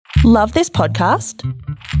Love this podcast?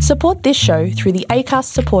 Support this show through the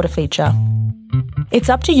Acast supporter feature. It's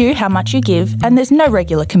up to you how much you give, and there's no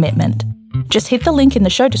regular commitment. Just hit the link in the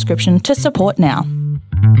show description to support now.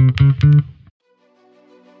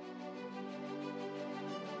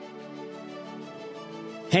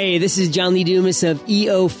 Hey, this is John Lee Dumas of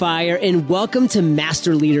EO Fire, and welcome to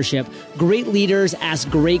Master Leadership. Great leaders ask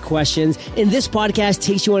great questions, and this podcast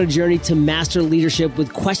takes you on a journey to master leadership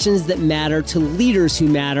with questions that matter to leaders who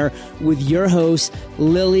matter with your host,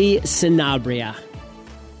 Lily Sanabria.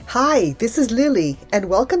 Hi, this is Lily, and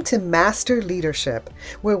welcome to Master Leadership,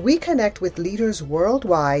 where we connect with leaders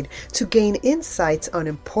worldwide to gain insights on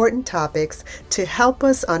important topics to help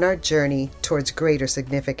us on our journey towards greater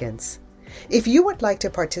significance. If you would like to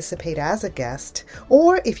participate as a guest,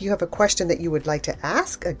 or if you have a question that you would like to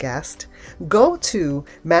ask a guest, go to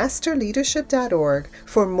masterleadership.org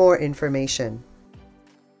for more information.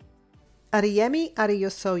 Adeyemi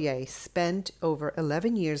Adeyosoye spent over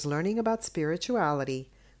 11 years learning about spirituality,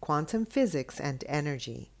 quantum physics, and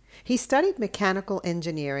energy. He studied mechanical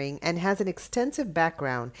engineering and has an extensive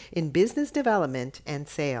background in business development and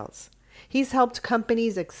sales. He's helped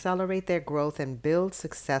companies accelerate their growth and build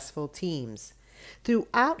successful teams.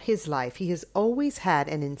 Throughout his life, he has always had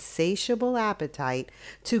an insatiable appetite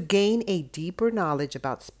to gain a deeper knowledge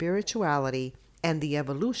about spirituality and the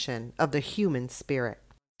evolution of the human spirit.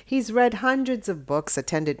 He's read hundreds of books,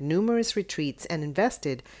 attended numerous retreats, and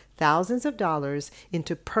invested thousands of dollars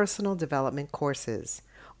into personal development courses,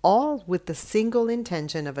 all with the single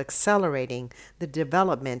intention of accelerating the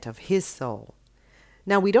development of his soul.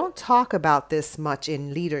 Now, we don't talk about this much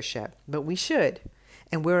in leadership, but we should,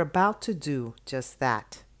 and we're about to do just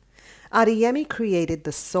that. Adeyemi created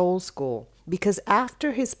the Soul School because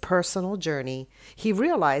after his personal journey, he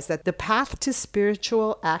realized that the path to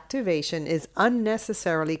spiritual activation is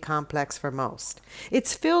unnecessarily complex for most.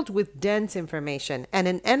 It's filled with dense information and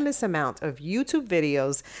an endless amount of YouTube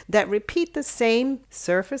videos that repeat the same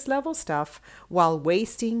surface-level stuff while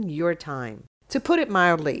wasting your time. To put it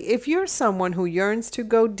mildly, if you're someone who yearns to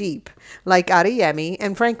go deep, like Adeyemi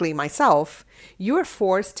and frankly myself, you're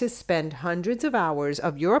forced to spend hundreds of hours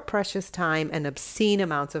of your precious time and obscene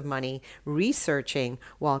amounts of money researching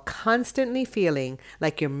while constantly feeling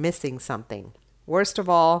like you're missing something. Worst of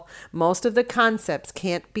all, most of the concepts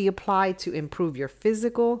can't be applied to improve your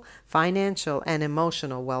physical, financial, and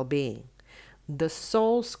emotional well-being. The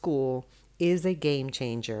Soul School is a game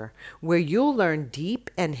changer, where you'll learn deep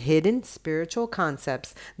and hidden spiritual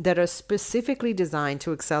concepts that are specifically designed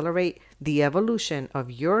to accelerate the evolution of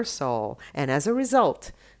your soul and, as a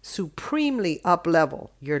result, supremely up-level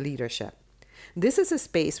your leadership. This is a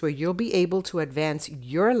space where you'll be able to advance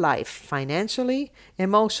your life financially,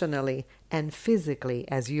 emotionally, and physically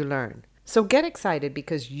as you learn. So get excited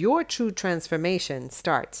because your true transformation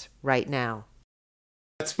starts right now.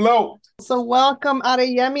 Let's flow. So welcome,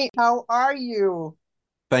 Adeyemi. How are you?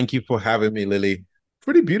 Thank you for having me, Lily.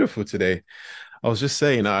 Pretty beautiful today. I was just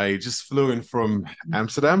saying, I just flew in from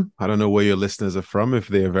Amsterdam. I don't know where your listeners are from, if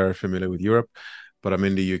they are very familiar with Europe, but I'm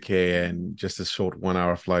in the UK and just a short 1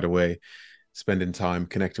 hour flight away, spending time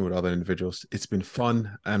connecting with other individuals. It's been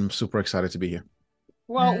fun. I'm super excited to be here.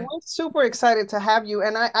 Well, we're super excited to have you.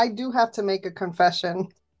 And I do have to make a confession.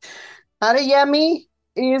 Adeyemi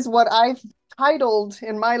is what I've titled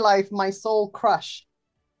in my life my soul crush,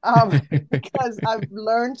 because I've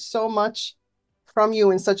learned so much from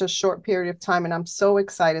you in such a short period of time, and I'm so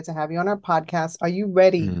excited to have you on our podcast. Are you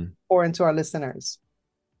ready to pour into our listeners?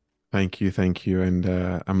 Thank you, and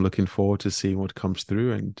I'm looking forward to seeing what comes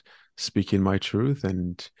through and speaking my truth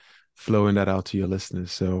and flowing that out to your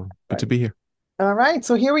listeners. So good to be here. All right,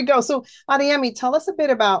 so here we go. So Adeyemi, tell us a bit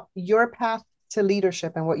about your path to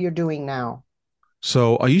leadership and what you're doing now.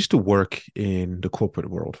 So I used to work in the corporate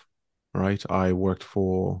world, right? I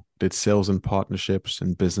did sales and partnerships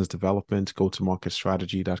and business development, go-to-market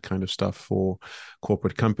strategy, that kind of stuff for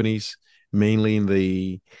corporate companies, mainly in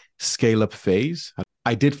the scale-up phase.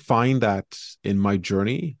 I did find that in my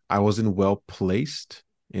journey, I wasn't well placed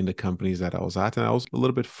in the companies that I was at, and I was a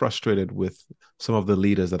little bit frustrated with some of the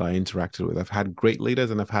leaders that I interacted with. I've had great leaders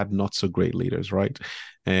and I've had not so great leaders, right?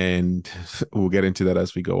 And we'll get into that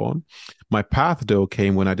as we go on. My path, though,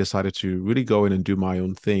 came when I decided to really go in and do my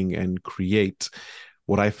own thing and create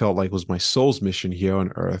what I felt like was my soul's mission here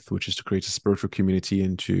on earth, which is to create a spiritual community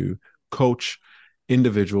and to coach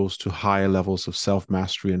individuals to higher levels of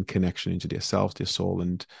self-mastery and connection into their self, their soul.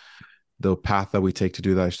 And the path that we take to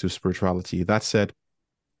do that is through spirituality. That said,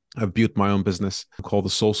 I've built my own business called the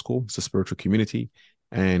Soul School. It's a spiritual community.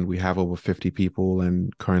 And we have over 50 people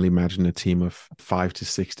and currently managing a team of 5 to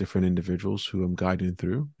 6 different individuals who I'm guiding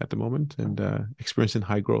through at the moment and experiencing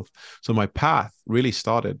high growth. So my path really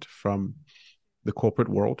started from the corporate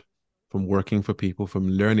world, from working for people, from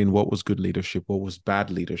learning what was good leadership, what was bad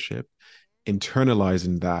leadership,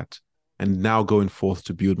 internalizing that, and now going forth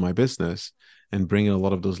to build my business and bringing a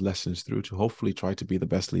lot of those lessons through to hopefully try to be the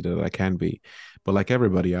best leader that I can be. But like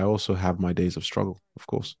everybody, I also have my days of struggle, of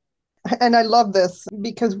course. And I love this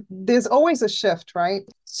because there's always a shift, right?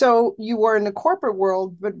 So you were in the corporate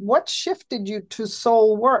world, but what shifted you to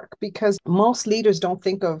soul work? Because most leaders don't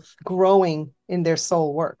think of growing in their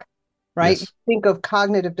soul work, right? Yes. We think of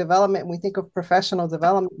cognitive development, we think of professional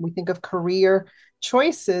development, we think of career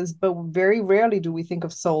choices, but very rarely do we think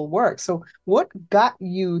of soul work. So what got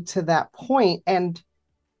you to that point, and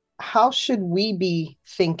how should we be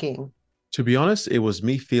thinking? To be honest, it was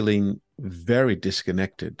me feeling very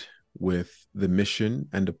disconnected with the mission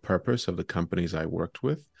and the purpose of the companies I worked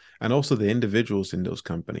with, and also the individuals in those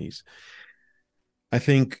companies. I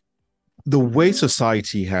think the way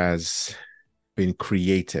society has been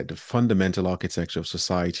created, the fundamental architecture of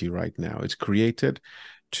society right now, it's created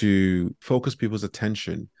to focus people's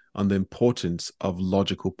attention on the importance of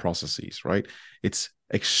logical processes, right? It's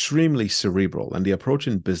extremely cerebral, and the approach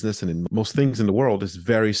in business and in most things in the world is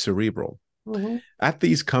very cerebral. Mm-hmm. At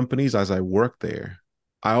these companies, as I worked there,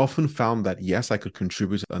 I often found that, yes, I could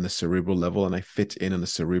contribute on a cerebral level and I fit in on a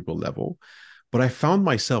cerebral level, but I found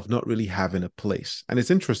myself not really having a place. And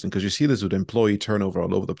it's interesting because you see this with employee turnover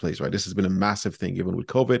all over the place, right? This has been a massive thing, even with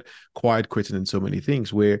COVID, quiet quitting, and so many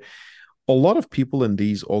things, where a lot of people in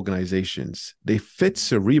these organizations, they fit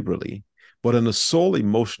cerebrally, but on a soul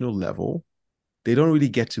emotional level, they don't really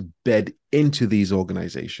get to bed into these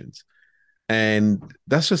organizations. And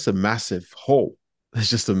that's just a massive hole. It's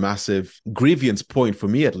just a massive grievance point for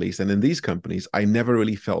me, at least. And in these companies, I never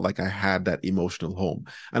really felt like I had that emotional home.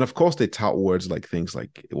 And of course, they tout words like things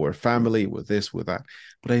like we're family, we're this, we're that.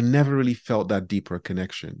 But I never really felt that deeper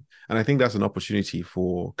connection. And I think that's an opportunity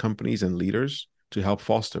for companies and leaders to help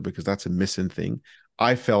foster, because that's a missing thing.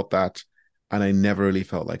 I felt that, and I never really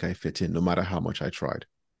felt like I fit in, no matter how much I tried.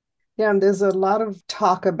 Yeah, and there's a lot of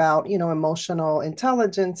talk about, emotional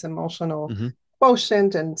intelligence, emotional Mm-hmm.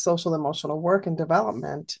 quotient, and social emotional work and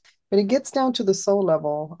development. But it gets down to the soul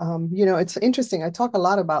level. It's interesting. I talk a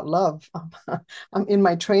lot about love in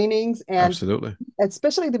my trainings, and Absolutely.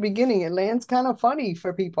 especially at the beginning, it lands kind of funny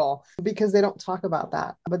for people because they don't talk about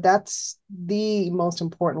that. But that's the most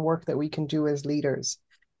important work that we can do as leaders.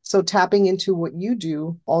 So tapping into what you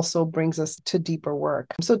do also brings us to deeper work.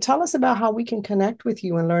 So tell us about how we can connect with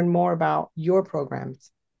you and learn more about your programs.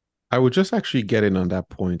 I would just actually get in on that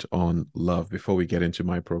point on love before we get into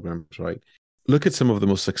my programs, right? Look at some of the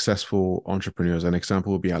most successful entrepreneurs. An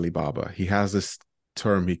example would be Alibaba. He has this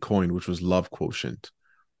term he coined, which was love quotient,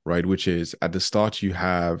 right? Which is at the start, you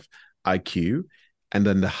have IQ, and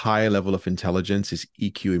then the higher level of intelligence is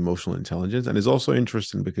EQ, emotional intelligence. And it's also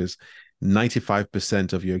interesting because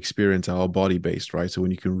 95% of your experience are all body based, right? So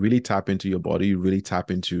when you can really tap into your body, you really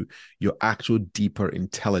tap into your actual deeper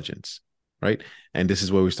intelligence, right? And this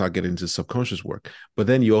is where we start getting into subconscious work. But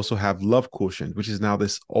then you also have love quotient, which is now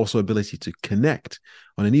this also ability to connect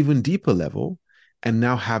on an even deeper level and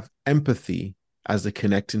now have empathy as the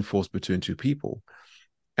connecting force between two people.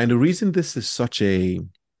 And the reason this is such a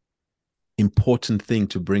important thing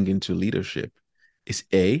to bring into leadership is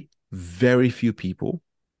very few people,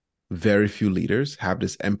 very few leaders have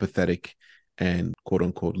this empathetic and quote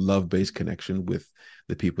unquote love-based connection with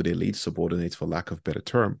the people they lead, subordinates for lack of better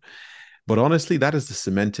term. But honestly, that is the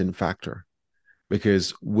cementing factor,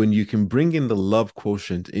 because when you can bring in the love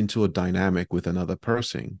quotient into a dynamic with another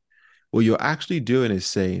person, what you're actually doing is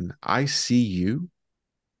saying, I see you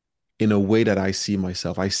in a way that I see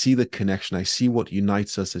myself. I see the connection. I see what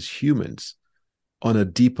unites us as humans on a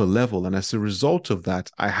deeper level. And as a result of that,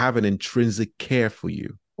 I have an intrinsic care for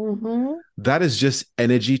you. Mm-hmm. That is just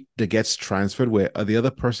energy that gets transferred where the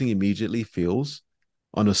other person immediately feels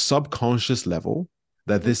on a subconscious level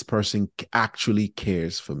that this person actually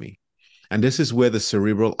cares for me. And this is where the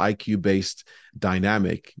cerebral IQ based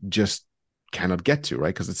dynamic just cannot get to,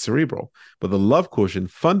 right? Because it's cerebral. But the love quotient,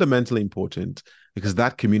 fundamentally important because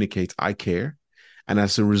that communicates I care. And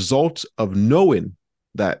as a result of knowing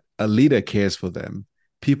that a leader cares for them,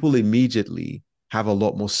 people immediately have a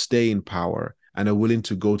lot more staying power and are willing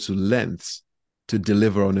to go to lengths to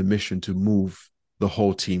deliver on a mission to move the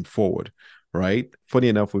whole team forward, right? Funny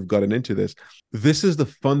enough, we've gotten into this. This is the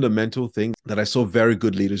fundamental thing that I saw very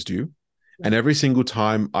good leaders do. And every single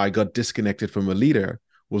time I got disconnected from a leader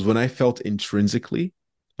was when I felt intrinsically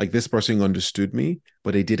like this person understood me,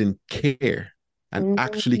 but they didn't care and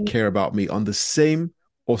actually Mm-hmm. care about me on the same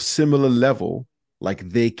or similar level like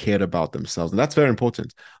they cared about themselves. And that's very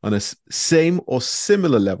important. On a same or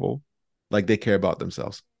similar level like they care about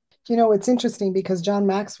themselves. It's interesting because John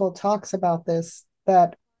Maxwell talks about this,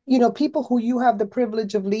 that, people who you have the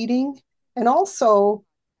privilege of leading, and also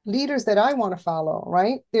leaders that I want to follow,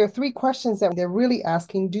 right? There are three questions that they're really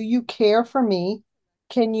asking. Do you care for me?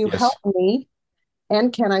 Can you help Yes. me?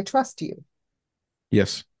 And can I trust you?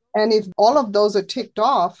 Yes. And if all of those are ticked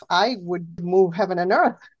off, I would move heaven and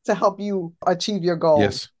earth to help you achieve your goals.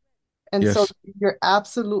 Yes. And so Yes. you're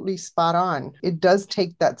absolutely spot on. It does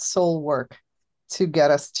take that soul work to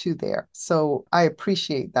get us to there. So I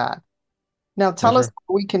appreciate that. Now tell us Pleasure.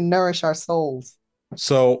 how we can nourish our souls.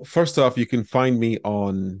 So first off, you can find me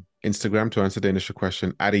on Instagram to answer the initial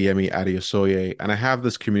question, Adeyemi, Adeyosoye. And I have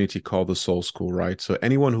this community called the Soul School, right? So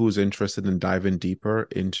anyone who's interested in diving deeper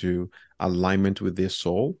into alignment with their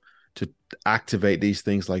soul to activate these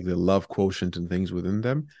things like the love quotient and things within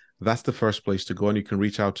them, that's the first place to go. And you can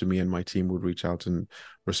reach out to me and my team would reach out and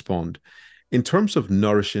respond. In terms of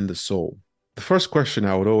nourishing the soul, the first question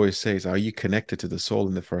I would always say is, are you connected to the soul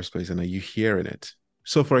in the first place? And are you hearing it?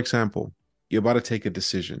 So for example, you're about to take a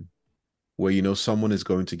decision where you know someone is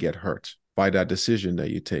going to get hurt by that decision that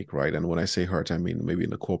you take, right? And when I say hurt, I mean maybe in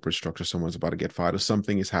the corporate structure, someone's about to get fired or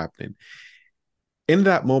something is happening. In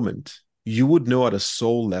that moment, you would know at a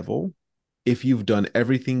soul level if you've done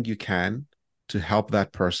everything you can to help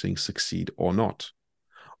that person succeed or not.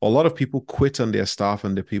 A lot of people quit on their staff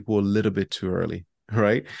and their people a little bit too early,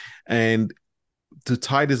 right? And to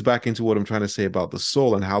tie this back into what I'm trying to say about the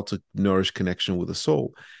soul and how to nourish connection with the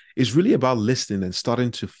soul, is really about listening and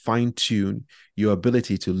starting to fine tune your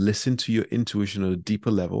ability to listen to your intuition on a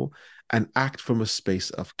deeper level and act from a space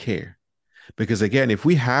of care. Because again, if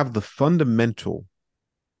we have the fundamental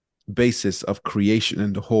basis of creation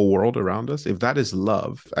in the whole world around us, if that is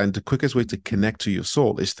love, and the quickest way to connect to your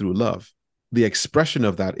soul is through love, the expression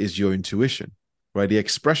of that is your intuition, right? The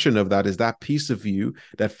expression of that is that piece of you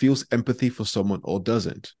that feels empathy for someone or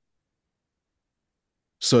doesn't.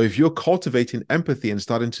 So if you're cultivating empathy and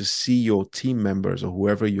starting to see your team members or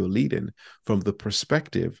whoever you're leading from the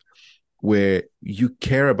perspective where you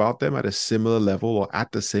care about them at a similar level or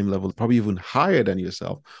at the same level, probably even higher than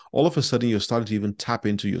yourself, all of a sudden you're starting to even tap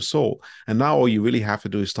into your soul. And now all you really have to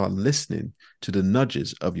do is start listening to the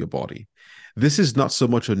nudges of your body. This is not so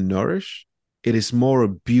much a nourish, it is more a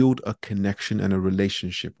build a connection and a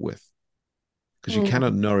relationship with. Because you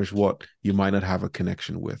cannot nourish what you might not have a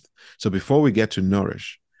connection with. So before we get to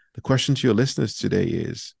nourish, the question to your listeners today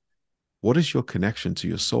is, what is your connection to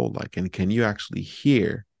your soul like? And can you actually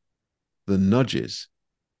hear the nudges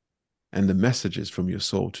and the messages from your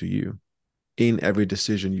soul to you in every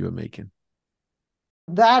decision you are making?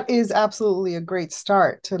 That is absolutely a great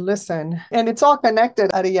start to listen. And it's all connected,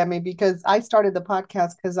 Adeyemi, because I started the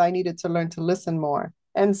podcast because I needed to learn to listen more.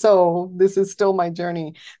 And so this is still my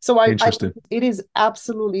journey. So Interesting. it is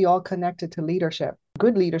absolutely all connected to leadership.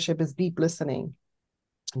 Good leadership is deep listening.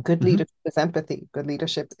 Good leadership is empathy. Good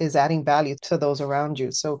leadership is adding value to those around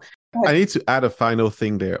you. So I need to add a final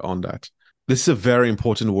thing there on that. This is a very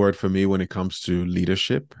important word for me when it comes to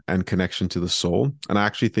leadership and connection to the soul. And I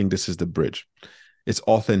actually think this is the bridge. It's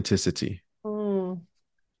authenticity. Mm.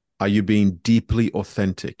 Are you being deeply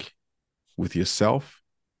authentic with yourself,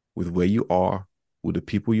 with where you are, with the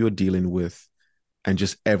people you're dealing with, and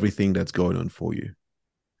just everything that's going on for you?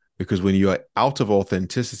 Because when you're out of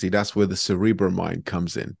authenticity, that's where the cerebral mind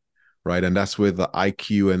comes in, right? And that's where the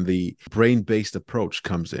IQ and the brain-based approach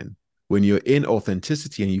comes in. When you're in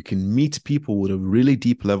authenticity and you can meet people with a really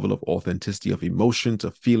deep level of authenticity, of emotions,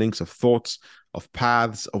 of feelings, of thoughts, of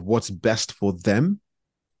paths, of what's best for them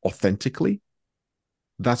authentically,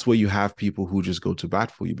 that's where you have people who just go to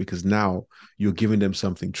bat for you, because now you're giving them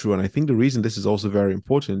something true. And I think the reason this is also very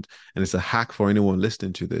important, and it's a hack for anyone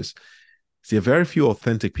listening to this, is there are very few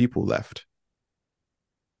authentic people left,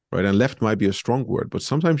 right? And left might be a strong word, but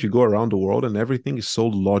sometimes you go around the world and everything is so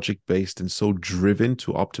logic based and so driven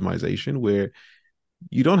to optimization where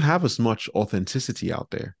you don't have as much authenticity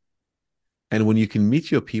out there. And when you can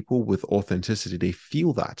meet your people with authenticity, they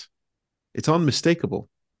feel that. It's unmistakable.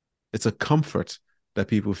 It's a comfort that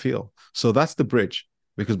people feel. So that's the bridge,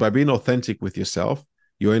 because by being authentic with yourself,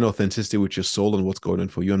 you're in authenticity with your soul and what's going on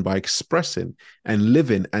for you. And by expressing and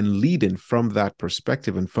living and leading from that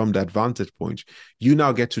perspective and from that vantage point, you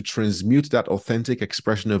now get to transmute that authentic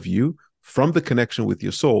expression of you from the connection with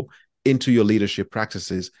your soul into your leadership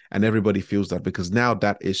practices. And everybody feels that, because now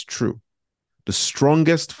that is true. The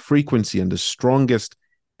strongest frequency and the strongest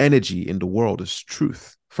energy in the world is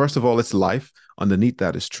truth. First of all, it's life. Underneath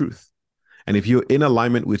that is truth. And if you're in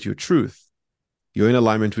alignment with your truth, You're in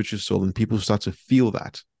alignment with your soul, and people start to feel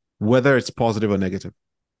that, whether it's positive or negative.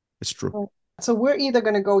 It's true. So we're either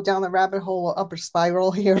going to go down the rabbit hole or upper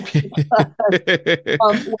spiral here. When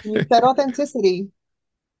you said authenticity,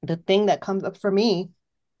 the thing that comes up for me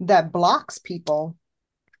that blocks people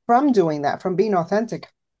from doing that, from being authentic,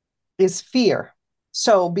 is fear.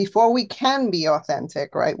 So before we can be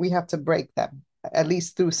authentic, right, we have to break that, at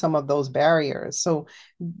least through some of those barriers. So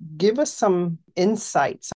give us some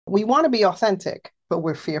insights. We want to be authentic, but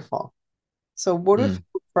we're fearful. So what are the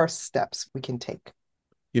first steps we can take?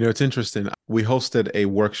 It's interesting. We hosted a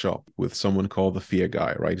workshop with someone called the Fear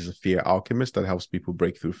Guy, right? He's a fear alchemist that helps people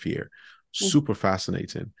break through fear. Super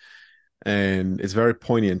fascinating. And it's very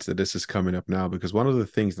poignant that this is coming up now, because one of the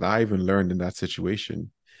things that I even learned in that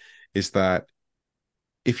situation is that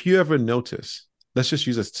if you ever notice, let's just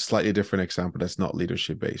use a slightly different example that's not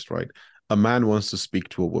leadership based, right? A man wants to speak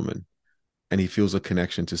to a woman and he feels a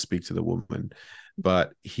connection to speak to the woman,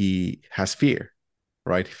 but he has fear,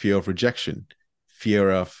 right? Fear of rejection,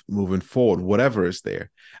 fear of moving forward, whatever is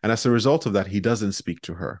there. And as a result of that, he doesn't speak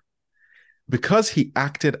to her. Because he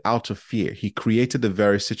acted out of fear, he created the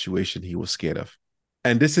very situation he was scared of.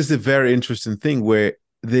 And this is a very interesting thing where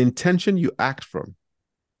the intention you act from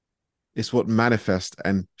is what manifests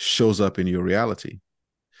and shows up in your reality.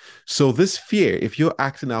 So this fear, if you're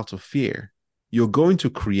acting out of fear, you're going to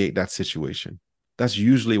create that situation. That's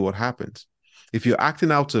usually what happens. If you're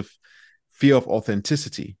acting out of fear of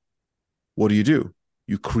authenticity, what do?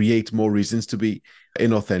 You create more reasons to be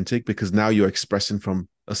inauthentic, because now you're expressing from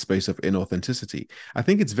a space of inauthenticity. I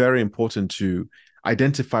think it's very important to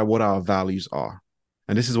identify what our values are.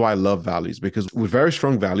 And this is why I love values, because with very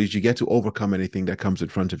strong values, you get to overcome anything that comes in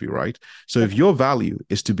front of you, right? So if your value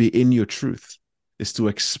is to be in your truth, is to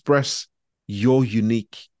express your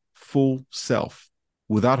unique, full self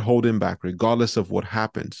without holding back, regardless of what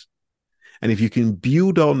happens. And if you can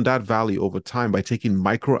build on that value over time by taking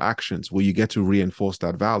micro actions where you get to reinforce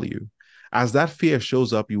that value, as that fear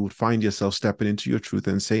shows up, you would find yourself stepping into your truth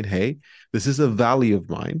and saying, hey, this is a value of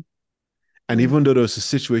mine. And even though there's a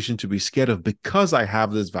situation to be scared of, because I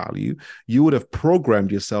have this value, you would have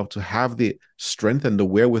programmed yourself to have the strength and the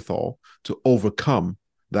wherewithal to overcome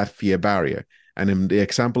that fear barrier. And in the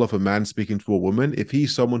example of a man speaking to a woman, if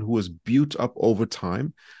he's someone who has built up over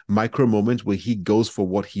time, micro moments where he goes for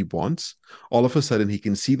what he wants, all of a sudden he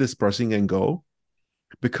can see this person and go,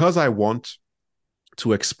 because I want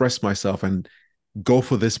to express myself and go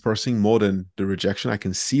for this person more than the rejection, I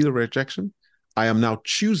can see the rejection. I am now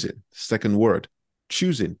choosing, second word,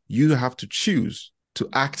 choosing. You have to choose to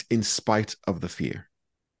act in spite of the fear.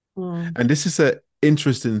 And this is an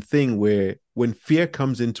interesting thing where when fear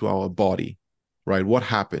comes into our body, right, what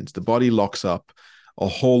happens? The body locks up, a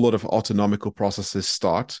whole lot of autonomical processes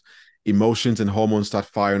start, emotions and hormones start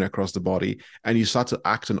firing across the body, and you start to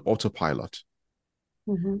act on autopilot.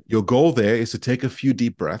 Your goal there is to take a few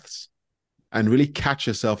deep breaths and really catch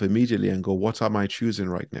yourself immediately and go, what am I choosing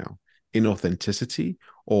right now? Inauthenticity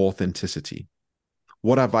or authenticity?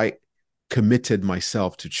 What have I committed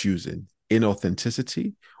myself to choosing?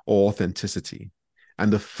 Inauthenticity or authenticity?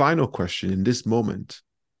 And the final question in this moment,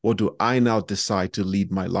 what do I now decide to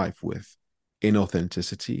lead my life with?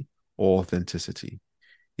 Inauthenticity or authenticity?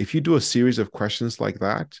 If you do a series of questions like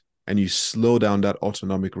that and you slow down that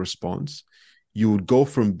autonomic response, you would go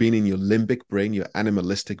from being in your limbic brain, your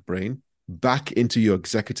animalistic brain, back into your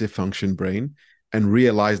executive function brain, and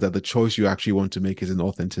realize that the choice you actually want to make is in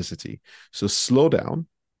authenticity. So slow down,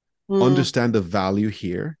 understand the value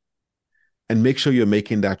here, and make sure you're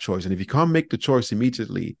making that choice. And if you can't make the choice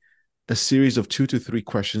immediately, a series of 2 to 3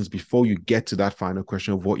 questions before you get to that final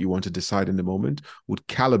question of what you want to decide in the moment would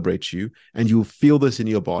calibrate you, and you'll feel this in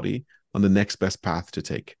your body on the next best path to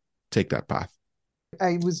take. Take that path.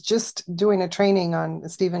 I was just doing a training on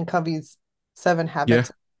Stephen Covey's 7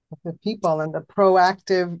 Habits of People, and the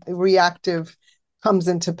proactive, reactive comes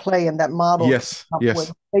into play in that model. Yes.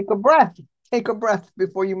 Take a breath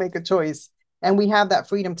before you make a choice. And we have that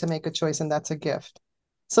freedom to make a choice, and that's a gift.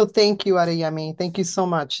 So thank you, Adeyemi. Thank you so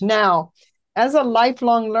much. Now, as a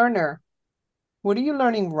lifelong learner, what are you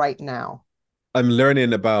learning right now? I'm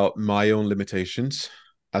learning about my own limitations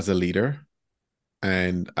as a leader,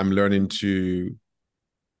 and I'm learning to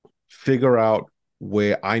figure out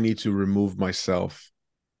where I need to remove myself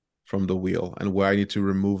from the wheel and where I need to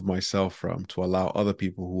remove myself from to allow other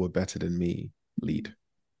people who are better than me lead.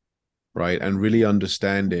 Right. And really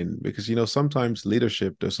understanding, because, sometimes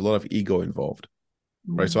leadership, there's a lot of ego involved.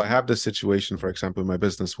 Right. So I have this situation, for example, in my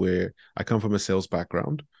business where I come from a sales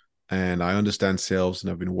background and I understand sales,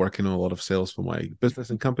 and I've been working on a lot of sales for my business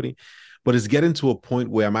and company, but it's getting to a point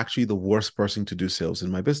where I'm actually the worst person to do sales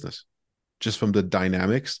in my business. just from the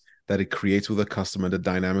dynamics that it creates with a customer, the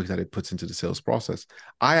dynamics that it puts into the sales process.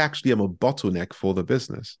 I actually am a bottleneck for the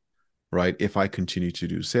business, right? If I continue to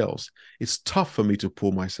do sales, it's tough for me to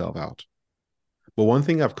pull myself out. But one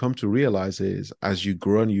thing I've come to realize is as you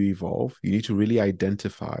grow and you evolve, you need to really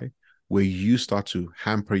identify where you start to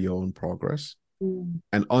hamper your own progress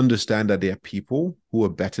and understand that there are people who are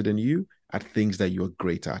better than you at things that you're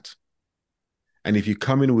great at. And if you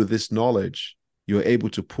come in with this knowledge, you're able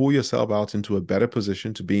to pull yourself out into a better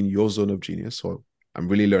position to be in your zone of genius. So I'm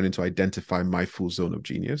really learning to identify my full zone of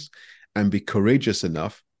genius and be courageous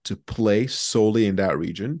enough to play solely in that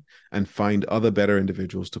region and find other better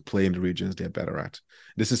individuals to play in the regions they're better at.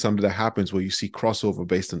 This is something that happens where you see crossover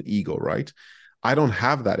based on ego, right? I don't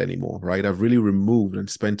have that anymore, right? I've really removed and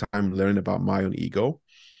spent time learning about my own ego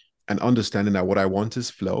and understanding that what I want is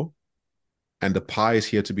flow, and the pie is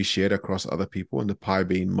here to be shared across other people, and the pie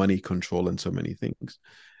being money, control, and so many things.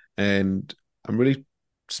 And I'm really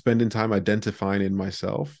spending time identifying in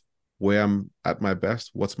myself where I'm at my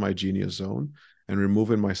best, what's my genius zone, and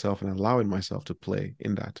removing myself and allowing myself to play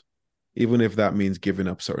in that, even if that means giving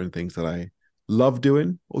up certain things that I love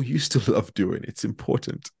doing or used to love doing. It's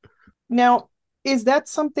important. Now, is that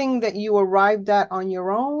something that you arrived at on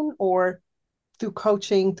your own or through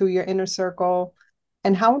coaching, through your inner circle?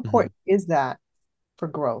 And how important is that for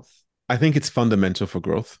growth? I think it's fundamental for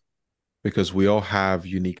growth because we all have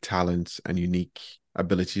unique talents and unique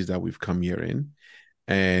abilities that we've come here in.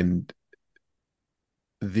 And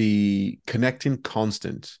the connecting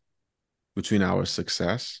constant between our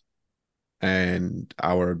success and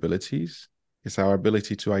our abilities is our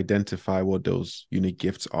ability to identify what those unique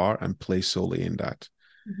gifts are and play solely in that,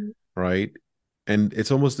 right? And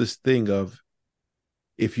it's almost this thing of,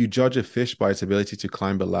 if you judge a fish by its ability to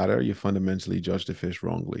climb a ladder, you fundamentally judge the fish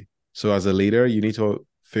wrongly. So as a leader, you need to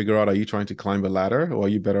figure out, are you trying to climb a ladder or are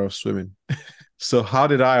you better off swimming? So how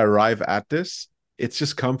did I arrive at this? It's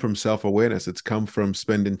just come from self-awareness. It's come from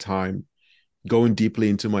spending time going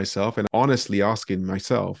deeply into myself and honestly asking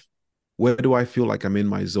myself, where do I feel like I'm in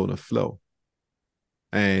my zone of flow?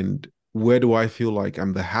 And where do I feel like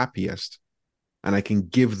I'm the happiest and I can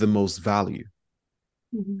give the most value?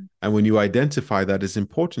 And when you identify that, it's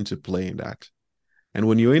important to play in that. And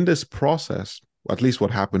when you're in this process, at least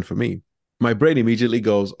what happened for me, my brain immediately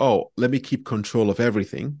goes, oh, let me keep control of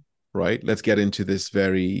everything, right? Let's get into this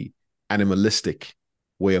very animalistic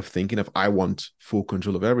way of thinking of I want full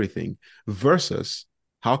control of everything versus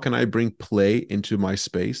how can I bring play into my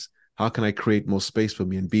space? How can I create more space for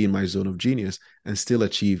me and be in my zone of genius and still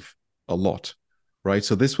achieve a lot? Right.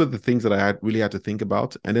 So this were the things that I really had to think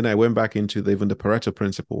about. And then I went back into even the Pareto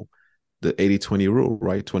principle, the 80-20 rule,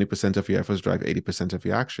 right? 20% of your efforts drive 80% of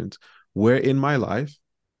your actions. Where in my life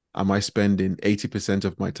am I spending 80%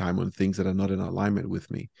 of my time on things that are not in alignment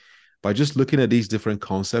with me? By just looking at these different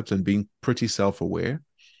concepts and being pretty self-aware,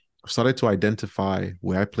 I've started to identify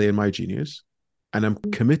where I play in my genius. And I'm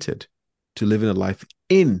committed to living a life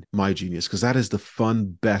in my genius because that is the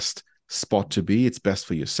fun, best spot to be. It's best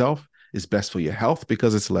for yourself. It's best for your health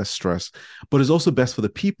because it's less stress, but it's also best for the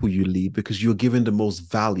people you lead because you're giving the most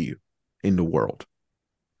value in the world.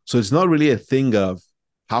 So it's not really a thing of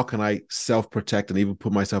how can I self-protect and even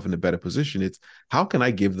put myself in a better position. It's how can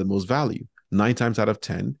I give the most value? 9 times out of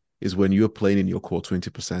 10 is when you're playing in your core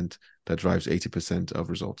 20% that drives 80% of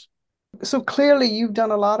results. So clearly you've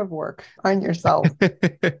done a lot of work on yourself.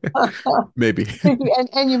 Maybe.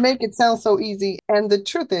 and you make it sound so easy. And the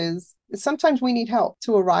truth is, sometimes we need help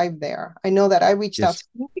to arrive there. I know that I reached out to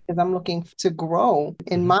you because I'm looking to grow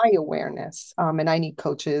in my awareness, and I need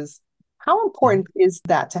coaches. How important is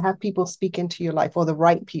that to have people speak into your life or the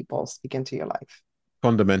right people speak into your life?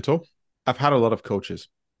 Fundamental. I've had a lot of coaches,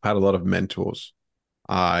 had a lot of mentors.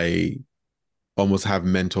 I almost have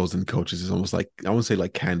mentors and coaches. It's almost like, I won't say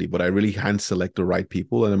like candy, but I really hand select the right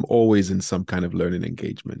people and I'm always in some kind of learning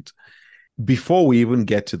engagement. Before we even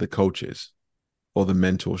get to the coaches or the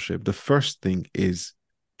mentorship, the first thing is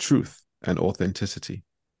truth and authenticity.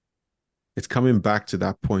 It's coming back to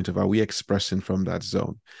that point of, are we expressing from that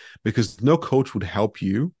zone? Because no coach would help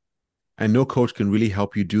you and no coach can really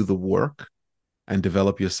help you do the work and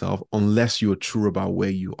develop yourself unless you are true about where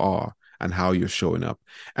you are and how you're showing up.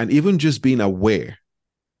 And even just being aware,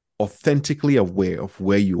 authentically aware of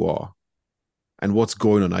where you are and what's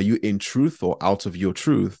going on. Are you in truth or out of your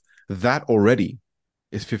truth? That already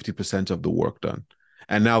is 50% of the work done.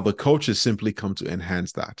 And now the coaches simply come to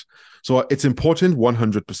enhance that. So it's important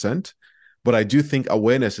 100%, but I do think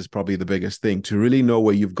awareness is probably the biggest thing, to really know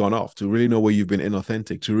where you've gone off, to really know where you've been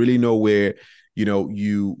inauthentic, to really know where,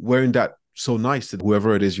 you weren't that so nice to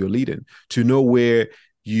whoever it is you're leading, to know where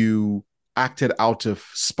you acted out of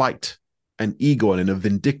spite and ego and in a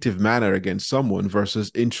vindictive manner against someone versus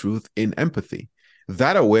in truth, in empathy.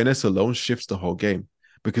 That awareness alone shifts the whole game.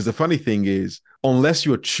 Because the funny thing is, unless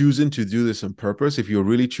you're choosing to do this on purpose, if you're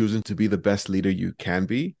really choosing to be the best leader you can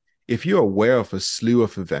be, if you're aware of a slew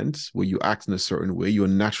of events where you act in a certain way, you're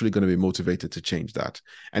naturally going to be motivated to change that.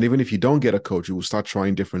 And even if you don't get a coach, you will start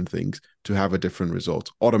trying different things to have a different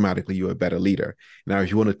result. Automatically, you're a better leader. Now, if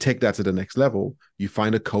you want to take that to the next level, you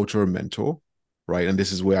find a coach or a mentor, right? And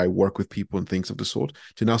this is where I work with people and things of the sort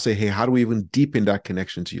to now say, hey, how do we even deepen that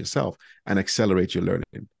connection to yourself and accelerate your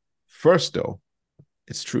learning? First, though,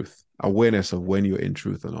 it's truth, awareness of when you're in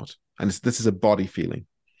truth or not. And this is a body feeling.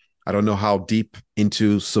 I don't know how deep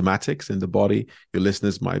into somatics in the body your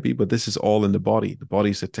listeners might be, but this is all in the body. The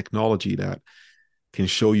body is a technology that can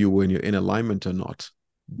show you when you're in alignment or not,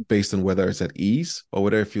 based on whether it's at ease or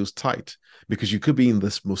whether it feels tight. Because you could be in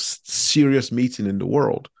this most serious meeting in the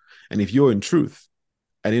world, and if you're in truth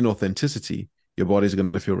and in authenticity, your body is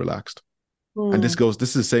going to feel relaxed. And this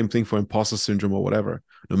is the same thing for imposter syndrome or whatever.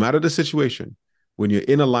 No matter the situation, when you're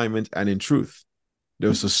in alignment and in truth,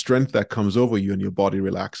 there's a strength that comes over you and your body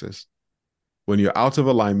relaxes. When you're out of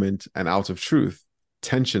alignment and out of truth,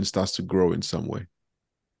 tension starts to grow in some way.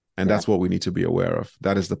 And that's what we need to be aware of.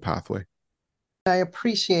 That is the pathway. I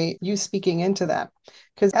appreciate you speaking into that,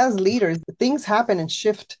 because as leaders, things happen and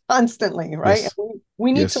shift constantly, right? Yes. And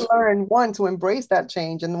we need to learn, to embrace that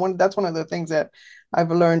change. And that's one of the things that I've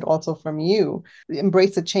learned also from you,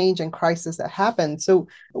 embrace the change and crisis that happen. So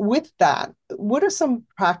with that, what are some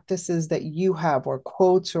practices that you have, or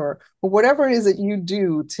quotes, or whatever it is that you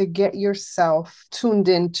do to get yourself tuned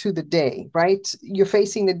into the day, right? You're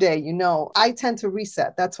facing the day, I tend to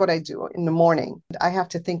reset. That's what I do in the morning. I have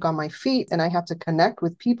to think on my feet, and I have to connect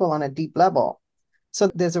with people on a deep level. So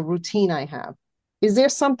there's a routine I have. Is there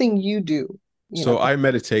something you do? I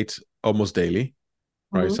meditate almost daily.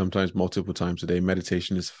 Right. Mm-hmm. Sometimes multiple times a day.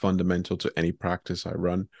 Meditation is fundamental to any practice I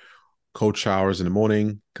run. Cold showers in the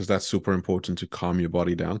morning, because that's super important to calm your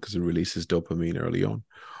body down, because it releases dopamine early on.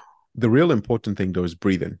 The real important thing, though, is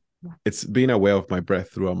breathing. It's being aware of my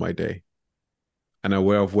breath throughout my day and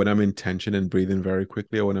aware of when I'm in tension and breathing very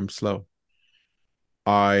quickly or when I'm slow.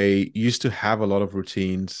 I used to have a lot of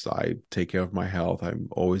routines. I take care of my health. I'm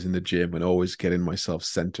always in the gym and always getting myself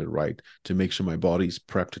centered, right, to make sure my body's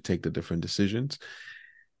prepped to take the different decisions.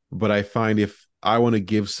 But I find if I want to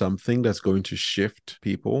give something that's going to shift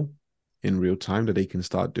people in real time that they can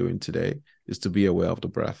start doing today, is to be aware of the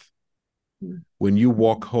breath. When you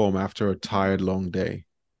walk home after a tired, long day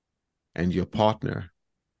and your partner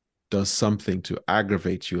does something to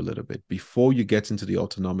aggravate you a little bit before you get into the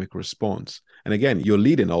autonomic response. And again, you're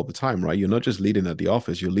leading all the time, right? You're not just leading at the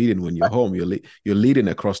office, you're leading when you're home, you're leading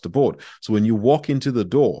across the board. So when you walk into the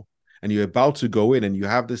door and you're about to go in and you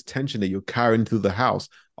have this tension that you're carrying through the house,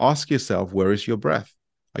 ask yourself, where is your breath?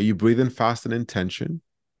 Are you breathing fast and in tension?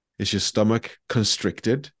 Is your stomach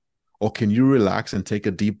constricted? Or can you relax and take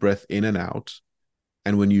a deep breath in and out?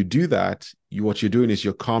 And when you do that, what you're doing is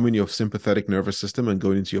you're calming your sympathetic nervous system and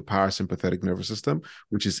going into your parasympathetic nervous system,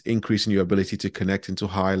 which is increasing your ability to connect into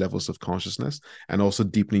higher levels of consciousness and also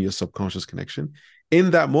deepening your subconscious connection. In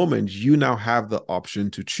that moment, you now have the option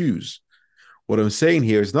to choose. What I'm saying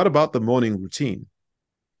here is not about the morning routine.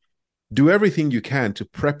 Do everything you can to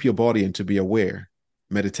prep your body and to be aware.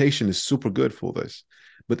 Meditation is super good for this.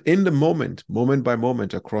 But in the moment by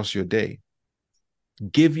moment across your day,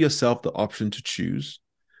 give yourself the option to choose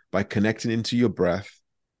by connecting into your breath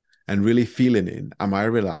and really feeling in, am I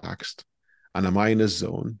relaxed? And am I in a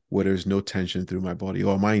zone where there's no tension through my body,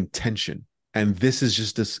 or am I in tension? And this is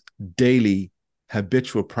just this daily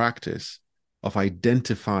habitual practice of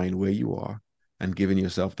identifying where you are and giving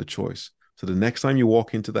yourself the choice. So the next time you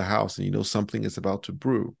walk into the house and you know something is about to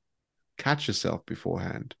brew, catch yourself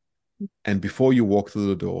beforehand. And before you walk through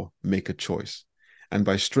the door, make a choice. And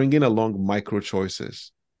by stringing along micro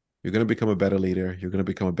choices, you're going to become a better leader. You're going to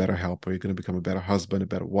become a better helper. You're going to become a better husband, a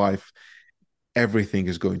better wife. Everything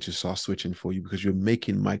is going to start switching for you because you're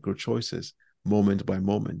making micro choices moment by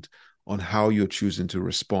moment on how you're choosing to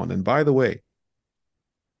respond. And by the way,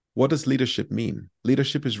 what does leadership mean?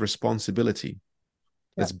 Leadership is responsibility.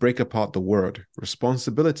 Let's break apart the word.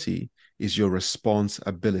 Responsibility is your response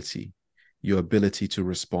ability, your ability to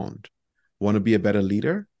respond. Want to be a better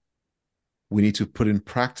leader? We need to put in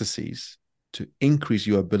practices to increase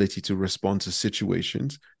your ability to respond to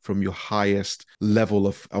situations from your highest level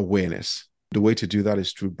of awareness. The way to do that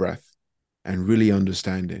is through breath and really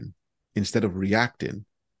understanding, instead of reacting,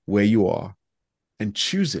 where you are and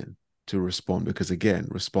choosing to respond. Because again,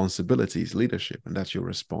 responsibility is leadership, and that's your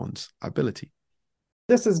response ability.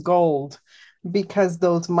 This is gold. because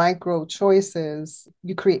those micro choices,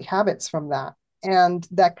 you create habits from that. And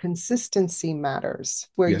that consistency matters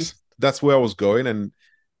where you. Yes, that's where I was going. And,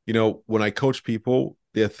 when I coach people,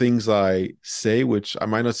 there are things I say, which I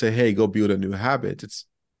might not say, hey, go build a new habit. It's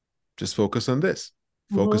just focus on this,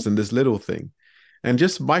 Mhm. focus on this little thing. And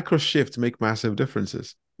just micro shifts make massive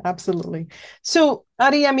differences. Absolutely. So,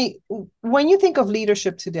 Adeyemi, when you think of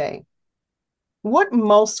leadership today, what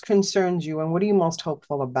most concerns you and what are you most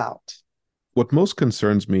hopeful about? What most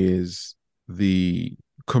concerns me is the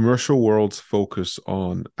commercial world's focus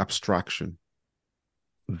on abstraction,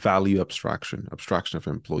 value abstraction, abstraction of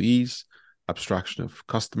employees, abstraction of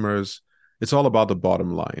customers. It's all about the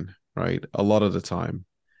bottom line, right? A lot of the time.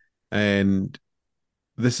 And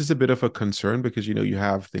this is a bit of a concern because you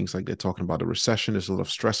have things like they're talking about a recession. There's a lot of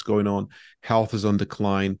stress going on. Health is on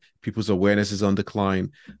decline. People's awareness is on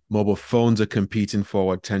decline. Mobile phones are competing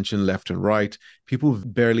for attention left and right. People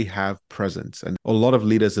barely have presence, and a lot of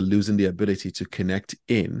leaders are losing the ability to connect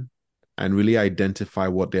in and really identify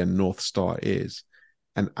what their North Star is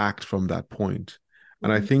and act from that point.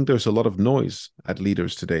 And I Mhm. think there's a lot of noise at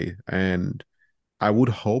leaders today, and I would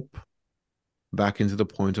hope back into the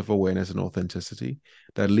point of awareness and authenticity,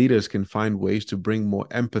 that leaders can find ways to bring more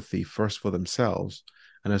empathy first for themselves,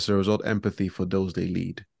 and as a result, empathy for those they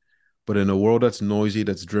lead. But in a world that's noisy,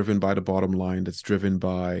 that's driven by the bottom line, that's driven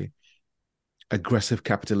by aggressive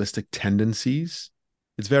capitalistic tendencies,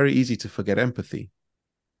 it's very easy to forget empathy,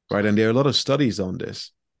 right? And there are a lot of studies on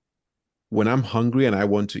this. When I'm hungry and I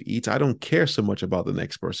want to eat, I don't care so much about the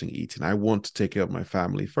next person eating. I want to take care of my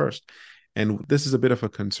family first. And this is a bit of a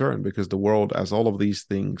concern because the world, as all of these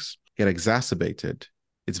things get exacerbated,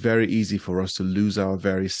 it's very easy for us to lose our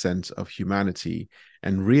very sense of humanity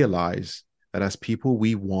and realize that as people,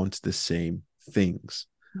 we want the same things.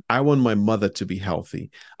 I want my mother to be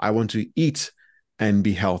healthy. I want to eat and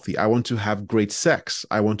be healthy. I want to have great sex.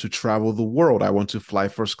 I want to travel the world. I want to fly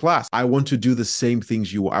first class. I want to do the same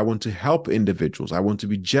things you. I want to help individuals. I want to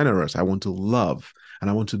be generous. I want to love and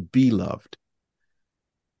I want to be loved.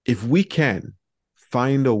 If we can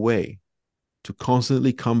find a way to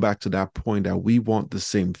constantly come back to that point that we want the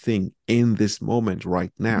same thing in this moment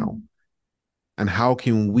right now, and how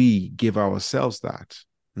can we give ourselves that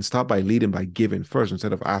and start by leading by giving first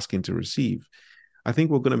instead of asking to receive, I think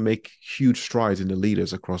we're going to make huge strides in the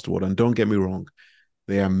leaders across the world. And don't get me wrong,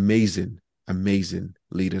 they are amazing, amazing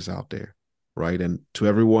leaders out there, right? And to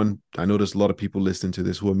everyone, I know there's a lot of people listening to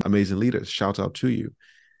this who are amazing leaders. Shout out to you.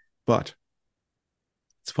 But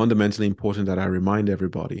it's fundamentally important that I remind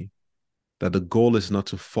everybody that the goal is not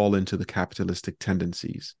to fall into the capitalistic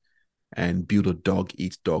tendencies and build a dog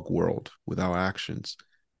eat dog world with our actions,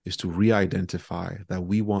 is to re-identify that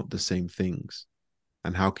we want the same things.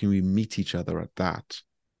 And how can we meet each other at that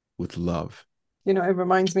with love? It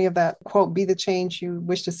reminds me of that quote, be the change you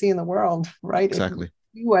wish to see in the world, right? If Exactly.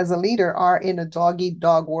 you as a leader are in a dog eat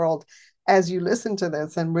dog world, as you listen to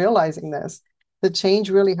this and realizing this, the change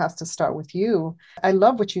really has to start with you. I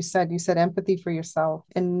love what you said. You said empathy for yourself.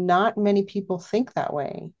 And not many people think that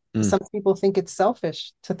way. Mm. Some people think it's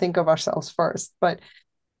selfish to think of ourselves first, but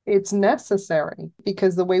it's necessary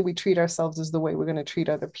because the way we treat ourselves is the way we're going to treat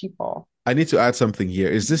other people. I need to add something here.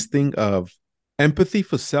 Is this thing of empathy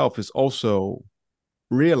for self is also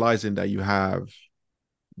realizing that you have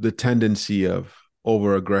the tendency of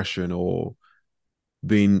over aggression or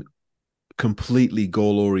being completely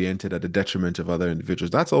goal oriented at the detriment of other individuals.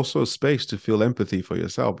 That's also a space to feel empathy for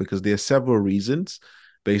yourself because there are several reasons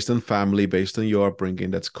based on family, based on your upbringing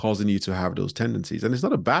that's causing you to have those tendencies. And it's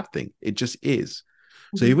not a bad thing. It just is.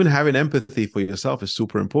 So even having empathy for yourself is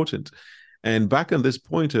super important. And back on this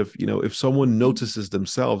point of, if someone notices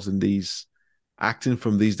themselves in these acting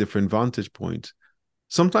from these different vantage points,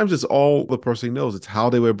 sometimes it's all the person knows. It's how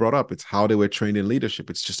they were brought up. It's how they were trained in leadership.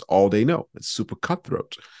 It's just all they know. It's super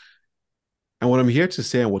cutthroat. And what I'm here to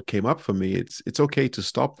say and what came up for me, it's okay to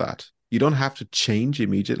stop that. You don't have to change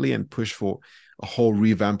immediately and push for a whole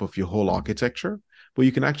revamp of your whole architecture, but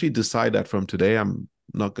you can actually decide that from today, I'm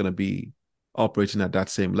not going to be operating at that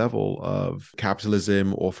same level of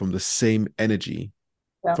capitalism or from the same energy.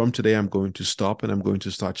 Yeah. From today, I'm going to stop and I'm going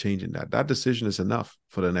to start changing that. That decision is enough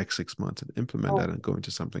for the next 6 months and implement that and go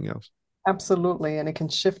into something else. Absolutely. And it can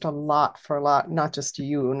shift a lot for a lot, not just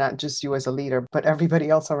you as a leader, but everybody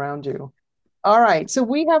else around you. All right. So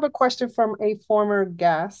we have a question from a former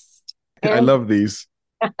guest. I And love these.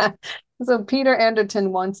 so Peter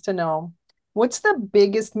Anderton wants to know, what's the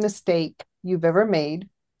biggest mistake you've ever made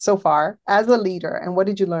so far as a leader, and what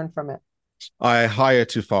did you learn from it? I hired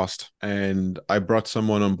too fast and I brought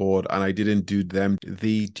someone on board and I didn't do them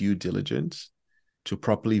the due diligence to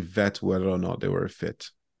properly vet whether or not they were a fit.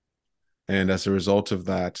 And as a result of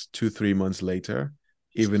that, 2-3 months later,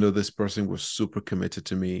 even though this person was super committed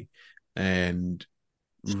to me and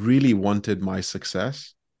really wanted my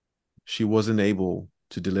success, she wasn't able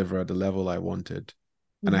to deliver at the level I wanted.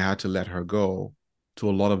 And I had to let her go, to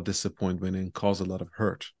a lot of disappointment and cause a lot of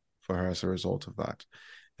hurt for her as a result of that.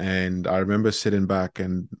 And I remember sitting back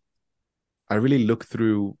and I really looked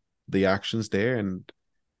through the actions there, and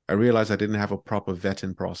I realized I didn't have a proper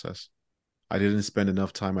vetting process. I didn't spend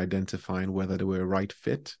enough time identifying whether they were a right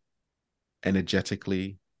fit,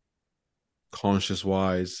 energetically,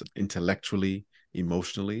 conscious-wise, intellectually,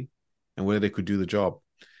 emotionally, and whether they could do the job.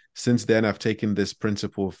 Since then, I've taken this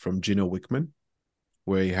principle from Gino Wickman,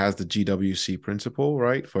 where he has the GWC principle,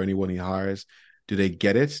 right? For anyone he hires, do they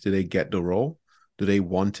get it? Do they get the role? Do they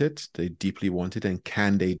want it? Do they deeply want it? And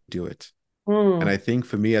can they do it? And I think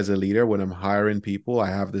for me as a leader, when I'm hiring people, I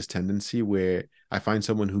have this tendency where I find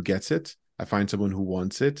someone who gets it, I find someone who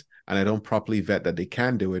wants it, and I don't properly vet that they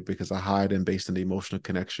can do it because I hired them based on the emotional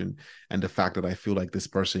connection and the fact that I feel like this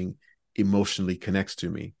person emotionally connects to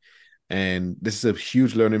me. And this is a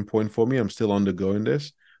huge learning point for me. I'm still undergoing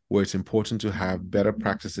this, where it's important to have better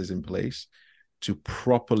practices in place to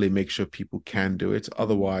properly make sure people can do it.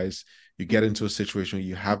 Otherwise, you get into a situation where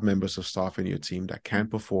you have members of staff in your team that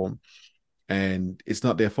can't perform, and it's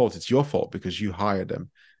not their fault. It's your fault because you hired them.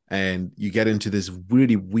 And you get into this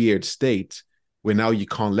really weird state where now you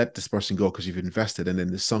can't let this person go because you've invested. And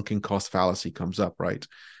then the sunken cost fallacy comes up, right?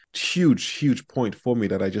 Huge point for me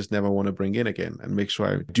that I just never want to bring in again, and make sure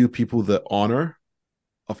I do people the honor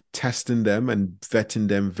of testing them and vetting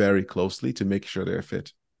them very closely to make sure they're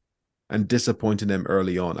fit, and disappointing them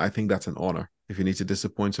early on. I think that's an honor if you need to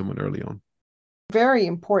disappoint someone early on. Very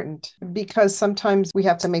important, because sometimes we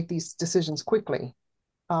have to make these decisions quickly.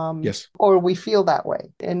 Yes. Or we feel that way.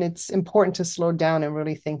 And it's important to slow down and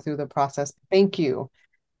really think through the process. Thank you.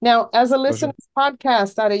 Now, as a listener to this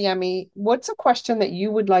podcast, Adeyemi, what's a question that you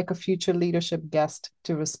would like a future leadership guest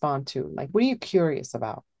to respond to? Like, what are you curious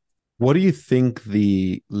about? What do you think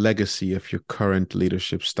the legacy of your current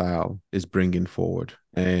leadership style is bringing forward?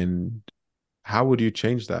 And how would you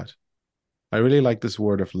change that? I really like this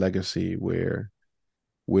word of legacy, where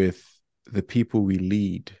with the people we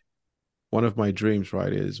lead, one of my dreams,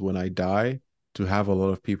 right, is when I die to have a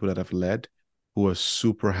lot of people that I've led who are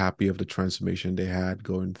super happy of the transformation they had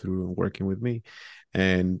going through and working with me.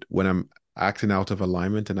 And when I'm acting out of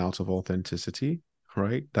alignment and out of authenticity,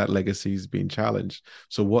 right, that legacy is being challenged.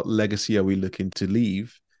 So what legacy are we looking to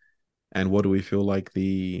leave? And what do we feel like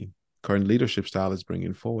the current leadership style is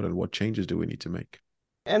bringing forward? And what changes do we need to make?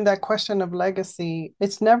 And that question of legacy,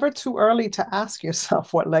 it's never too early to ask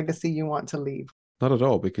yourself what legacy you want to leave. Not at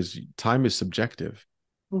all, because time is subjective.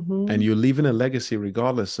 Mm-hmm. And you're leaving a legacy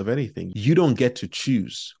regardless of anything. You don't get to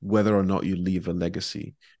choose whether or not you leave a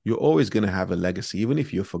legacy. You're always going to have a legacy. Even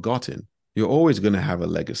if you're forgotten, you're always going to have a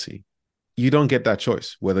legacy. You don't get that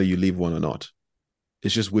choice whether you leave one or not.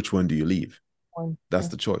 It's just which one do you leave? That's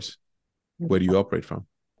the choice. Where do you operate from?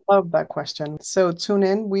 Love that question. So tune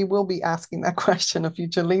in. We will be asking that question of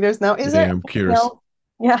future leaders. Now, I'm curious.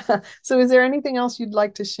 So is there anything else you'd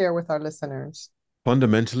like to share with our listeners?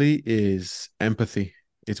 Fundamentally is empathy.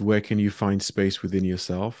 It's where can you find space within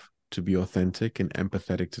yourself to be authentic and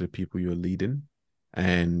empathetic to the people you're leading.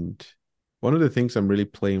 And one of the things I'm really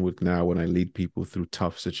playing with now when I lead people through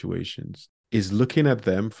tough situations is looking at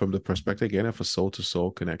them from the perspective, again, of a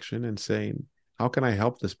soul-to-soul connection and saying, how can I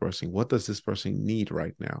help this person? What does this person need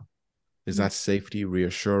right now? Is that safety,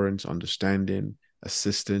 reassurance, understanding,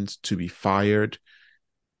 assistance, to be fired?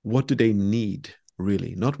 What do they need,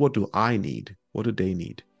 really? Not what do I need? What do they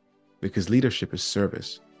need? Because leadership is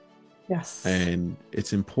service. Yes. And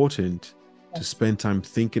it's important to spend time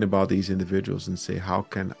thinking about these individuals and say, how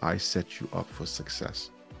can I set you up for success?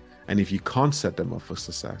 And if you can't set them up for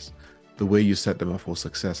success, the way you set them up for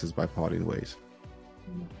success is by parting ways.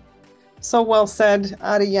 So well said,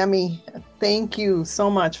 Adeyemi. Thank you so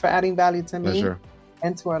much for adding value to me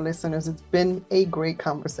and to our listeners. It's been a great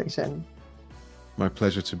conversation. My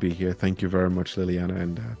pleasure to be here. Thank you very much, Liliana,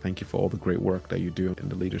 and thank you for all the great work that you do in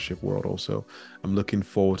the leadership world also. I'm looking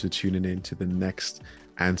forward to tuning in to the next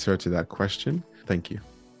answer to that question. Thank you.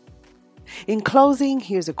 In closing,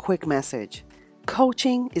 here's a quick message.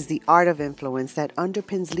 Coaching is the art of influence that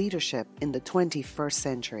underpins leadership in the 21st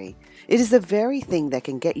century. It is the very thing that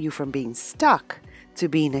can get you from being stuck to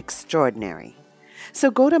being extraordinary.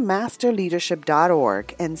 So go to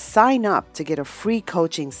masterleadership.org and sign up to get a free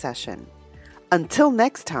coaching session. Until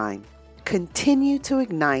next time, continue to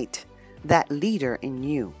ignite that leader in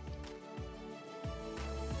you.